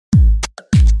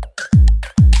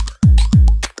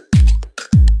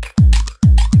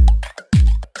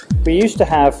We used to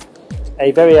have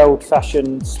a very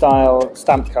old-fashioned style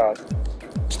stamp card.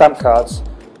 Stamp cards,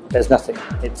 there's nothing.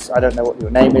 I don't know what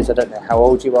your name is, I don't know how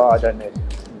old you are, I don't know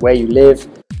where you live.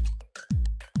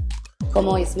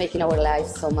 Como is making our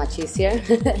lives so much easier.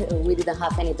 We didn't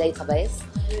have any database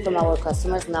from our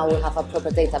customers. Now we have a proper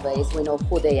database. We know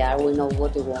who they are, we know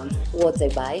what they want, what they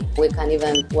buy. We can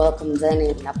even welcome them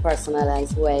in a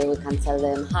personalized way. We can tell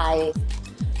them hi.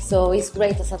 So it's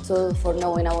great as a tool for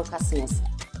knowing our customers.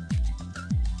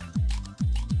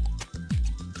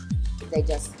 They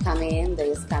just come in,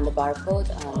 they scan the barcode,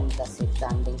 and that's it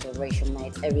done. The integration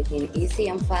made everything easy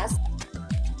and fast.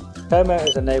 Como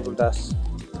has enabled us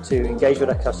to engage with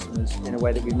our customers in a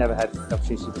way that we've never had the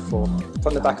opportunity before.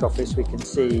 From the back office we can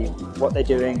see what they're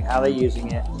doing, how they're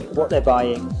using it, what they're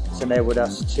buying. It's enabled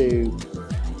us to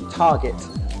target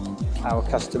our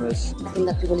customers. I think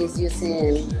that people is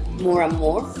using more and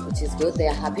more, which is good. They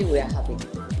are happy, we are happy.